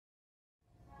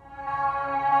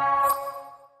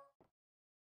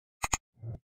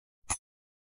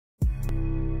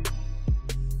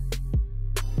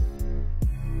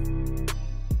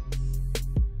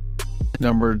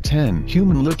Number 10.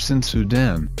 Human lips in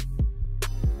Sudan.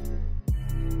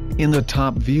 In the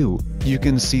top view, you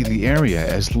can see the area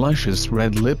as luscious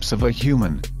red lips of a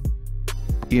human.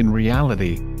 In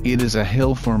reality, it is a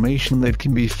hill formation that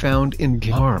can be found in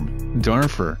Gharm,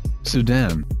 Darfur,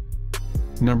 Sudan.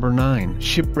 Number 9.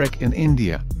 Shipwreck in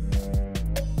India.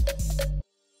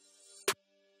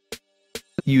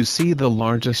 You see the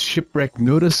largest shipwreck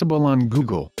noticeable on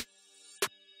Google.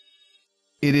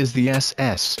 It is the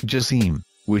SS Jassim,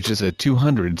 which is a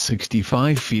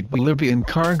 265 feet Libyan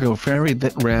cargo ferry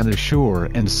that ran ashore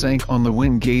and sank on the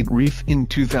Wingate Reef in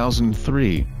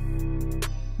 2003.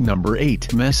 Number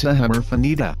 8. Mesa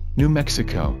Huerfanita, New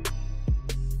Mexico.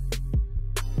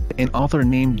 An author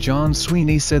named John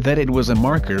Sweeney said that it was a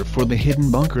marker for the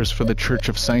hidden bunkers for the Church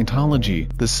of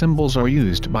Scientology. The symbols are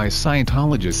used by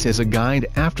Scientologists as a guide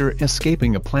after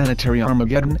escaping a planetary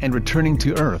Armageddon and returning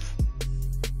to Earth.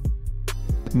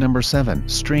 Number 7.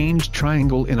 Strange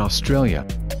Triangle in Australia.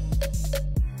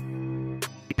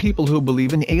 People who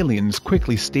believe in aliens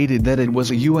quickly stated that it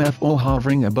was a UFO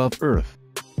hovering above Earth.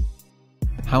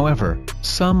 However,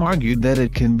 some argued that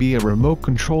it can be a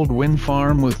remote-controlled wind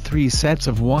farm with 3 sets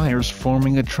of wires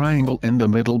forming a triangle, and the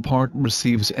middle part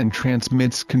receives and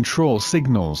transmits control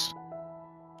signals.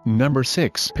 Number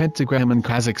 6. Pentagram in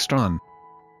Kazakhstan.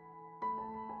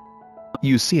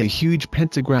 You see a huge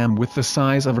pentagram with the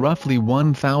size of roughly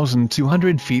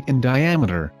 1,200 feet in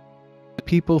diameter.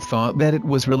 People thought that it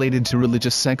was related to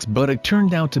religious sects, but it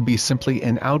turned out to be simply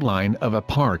an outline of a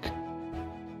park.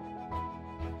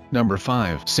 Number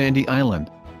 5. Sandy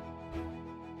Island.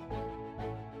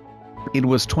 It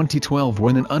was 2012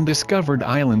 when an undiscovered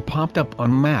island popped up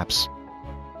on maps.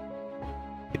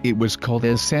 It was called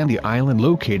as Sandy Island,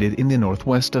 located in the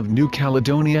northwest of New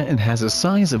Caledonia and has a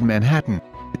size of Manhattan.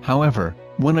 However,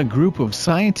 when a group of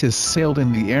scientists sailed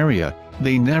in the area,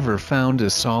 they never found a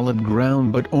solid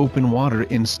ground but open water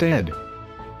instead.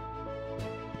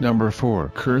 Number 4.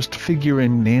 Cursed figure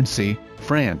in Nancy,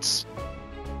 France.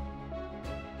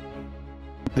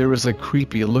 There is a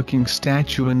creepy-looking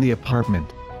statue in the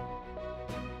apartment.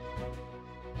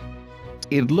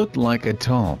 It looked like a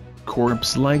tall,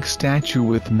 corpse-like statue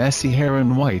with messy hair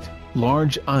and white,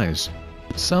 large eyes.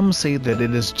 Some say that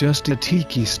it is just a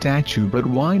tiki statue, but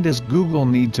why does Google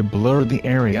need to blur the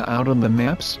area out on the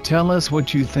maps? Tell us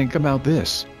what you think about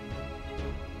this.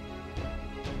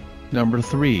 Number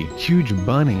 3. Huge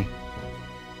bunny.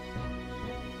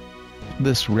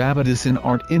 This rabbit is an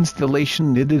art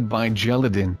installation knitted by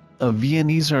Geladin, a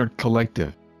Viennese art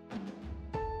collective.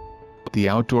 The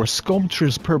outdoor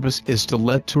sculpture's purpose is to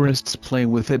let tourists play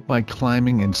with it by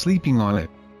climbing and sleeping on it.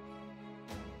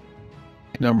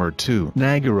 Number 2.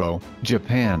 Nagaro,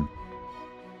 Japan.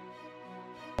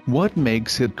 What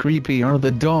makes it creepy are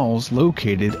the dolls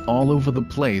located all over the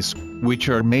place, which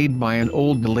are made by an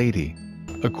old lady.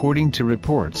 According to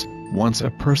reports, once a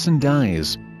person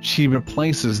dies, she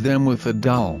replaces them with a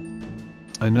doll.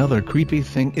 Another creepy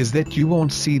thing is that you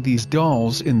won't see these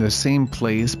dolls in the same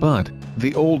place, but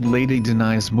the old lady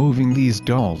denies moving these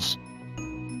dolls.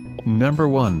 Number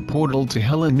 1. Portal to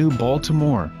Hell in New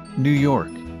Baltimore, New York.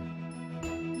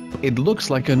 It looks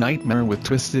like a nightmare with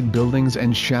twisted buildings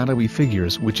and shadowy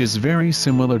figures, which is very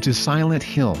similar to Silent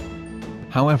Hill.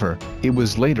 However, it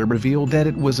was later revealed that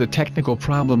it was a technical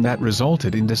problem that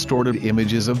resulted in distorted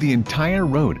images of the entire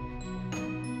road.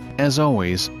 As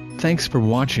always, thanks for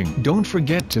watching. Don't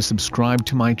forget to subscribe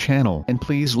to my channel and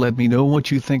please let me know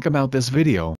what you think about this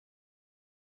video.